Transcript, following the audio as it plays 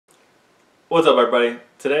What's up, everybody?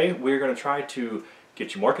 Today we're going to try to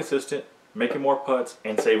get you more consistent, make you more putts,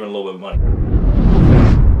 and saving a little bit of money.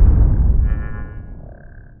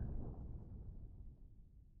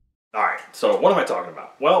 Alright, so what am I talking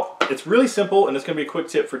about? Well, it's really simple, and it's going to be a quick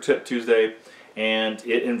tip for Tip Tuesday, and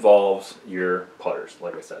it involves your putters,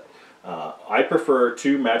 like I said. I prefer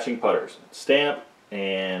two matching putters. Stamp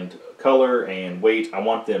and color and weight, I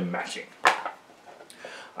want them matching.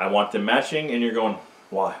 And you're going,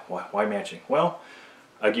 why matching? Well,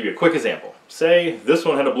 I'll give you a quick example. Say this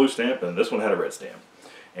one had a blue stamp and this one had a red stamp.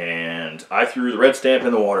 And I threw the red stamp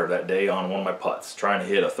in the water that day on one of my putts, trying to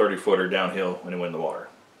hit a 30-footer downhill when it went in the water.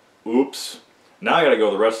 Oops. Now I got to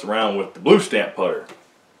go the rest of the round with the blue stamp putter.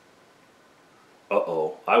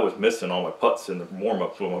 Uh-oh, I was missing all my putts in the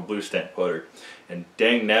warm-ups with my blue stamp putter. And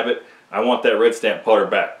dang nabbit, I want that red stamp putter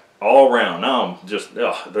back all around. Now I'm just,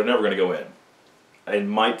 they're never going to go in. It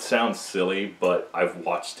might sound silly, but I've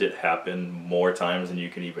watched it happen more times than you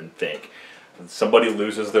can even think. Somebody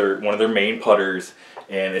loses one of their main putters,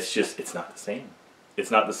 and it's not the same.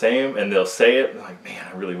 It's not the same, and they'll say it, like, man,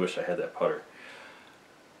 I really wish I had that putter.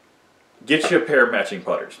 Get you a pair of matching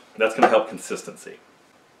putters. That's going to help consistency.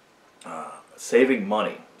 Saving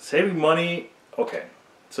money. Saving money, okay.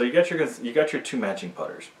 So you got your two matching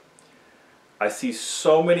putters. I see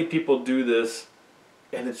so many people do this,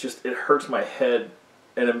 and it hurts my head,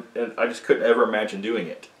 and I just couldn't ever imagine doing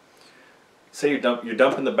it. Say you're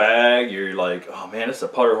dumping the bag, you're like, oh man, this is a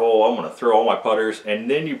putter hole, I'm going to throw all my putters,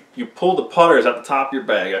 and then you pull the putters out the top of your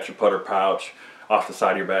bag, out your putter pouch, off the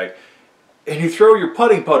side of your bag, and you throw your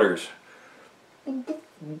putting putters.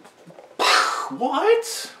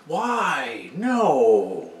 What? Why?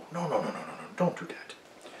 No, don't do that.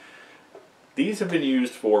 These have been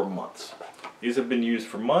used for months.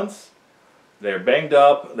 They're banged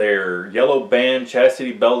up, they're yellow band,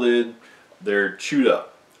 chastity belted, they're chewed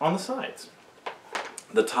up on the sides.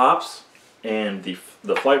 The tops and the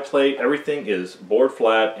flight plate, everything is board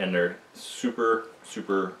flat, and they're super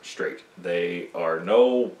straight. They are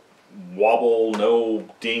no wobble, no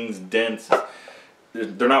dings, dents.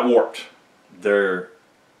 They're not warped. They're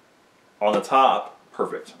on the top,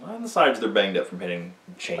 perfect. On the sides, they're banged up from hitting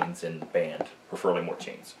chains and band, preferably more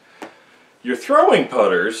chains. Your throwing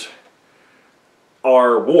putters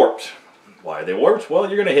are warped. Why are they warped? Well,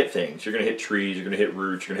 you're going to hit things. You're going to hit trees, you're going to hit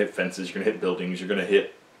roots, you're going to hit fences, you're going to hit buildings, you're going to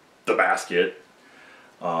hit the basket.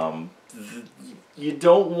 You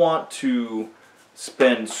don't want to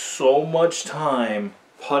spend so much time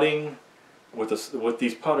putting with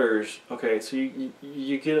these putters. Okay, so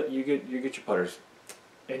you get your putters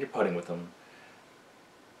and you're putting with them,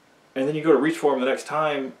 and then you go to reach for them the next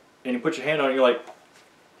time and you put your hand on it and you're like,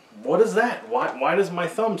 what is that? Why does my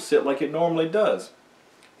thumb sit like it normally does?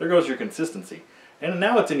 There goes your consistency. And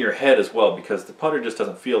now it's in your head as well, because the putter just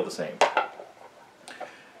doesn't feel the same.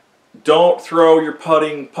 Don't throw your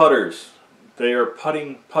putting putters. They are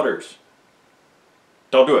putting putters.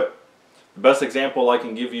 Don't do it. The best example I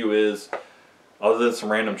can give you is, other than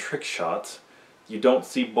some random trick shots, you don't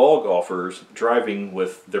see ball golfers driving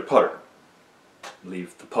with their putter.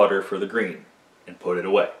 Leave the putter for the green and put it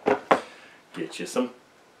away. Get you some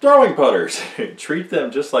throwing putters. Treat them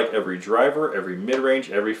just like every driver, every mid-range,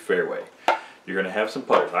 every fairway. You're going to have some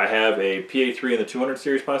putters. I have a PA3 in the 200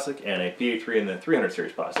 series plastic and a PA3 in the 300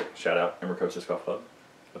 series plastic. Shout out Emmer Disc Golf Club.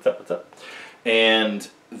 What's up? What's up? And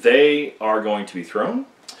they are going to be thrown.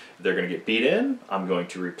 They're going to get beat in. I'm going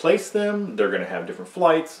to replace them. They're going to have different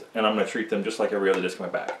flights, and I'm going to treat them just like every other disc in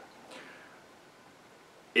my bag.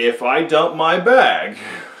 If I dump my bag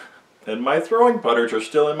and my throwing putters are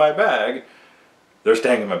still in my bag, they're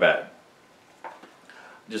staying in my bag.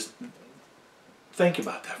 Just think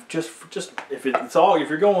about that. Just if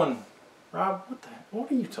you're going, Rob,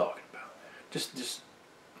 what are you talking about? Just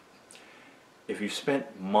if you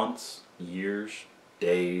spent months, years,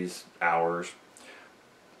 days, hours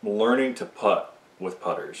learning to putt with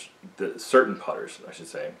putters, certain putters, I should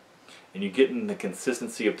say, and you get in the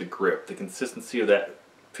consistency of the grip, the consistency of that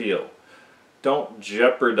feel, don't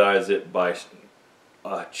jeopardize it by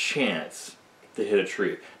a chance to hit a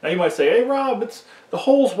tree. Now you might say, hey Rob, the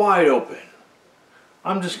hole's wide open.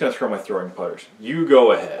 I'm just going to throw my throwing putters. You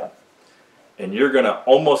go ahead. And you're going to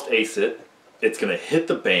almost ace it. It's going to hit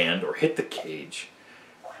the band or hit the cage.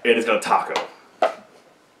 And it's going to taco.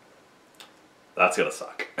 That's going to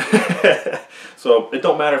suck. So it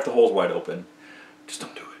don't matter if the hole's wide open. Just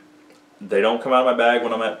don't do it. They don't come out of my bag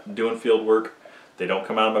when I'm doing field work. They don't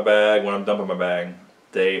come out of my bag when I'm dumping my bag.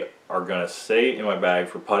 They are going to stay in my bag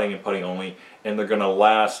for putting and putting only, and they're going to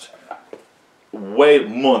last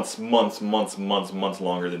months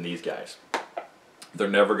longer than these guys. They're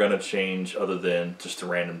never going to change other than just the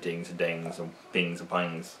random dings and dangs and bings and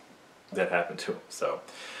pangs that happen to them. So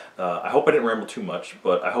I hope I didn't ramble too much,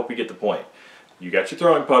 but I hope you get the point. You got your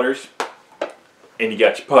throwing putters and you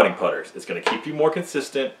got your putting putters. It's going to keep you more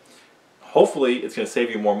consistent. Hopefully it's going to save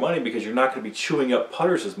you more money because you're not going to be chewing up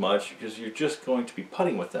putters as much because you're just going to be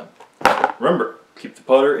putting with them. Remember, keep the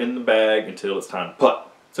putter in the bag until it's time to putt.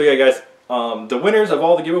 So yeah guys, the winners of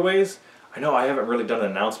all the giveaways, I know I haven't really done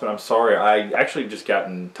an announcement. I'm sorry. I actually just got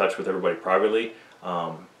in touch with everybody privately.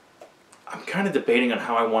 I'm kind of debating on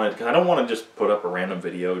how I want it, because I don't want to just put up a random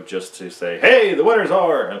video just to say, hey, the winners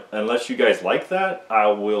are, unless you guys like that. I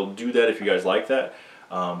will do that if you guys like that.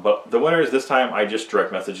 But the winners this time, I just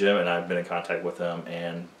direct message them and I've been in contact with them,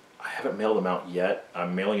 and I haven't mailed them out yet.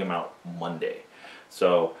 I'm mailing them out Monday.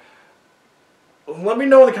 So let me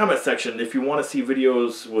know in the comment section if you want to see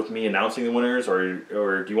videos with me announcing the winners,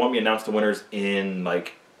 or do you want me to announce the winners in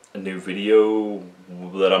like a new video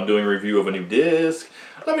that I'm doing a review of a new disc.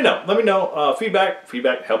 Let me know. Let me know.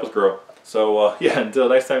 Feedback help us grow. So yeah, until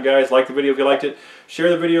next time guys, like the video if you liked it. Share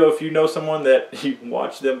the video if you know someone that you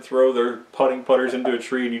watch them throw their putting putters into a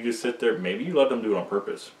tree and you just sit there. Maybe you let them do it on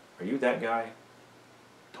purpose. Are you that guy?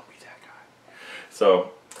 Don't be that guy.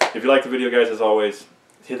 So if you like the video guys, as always,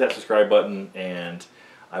 hit that subscribe button and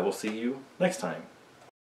I will see you next time.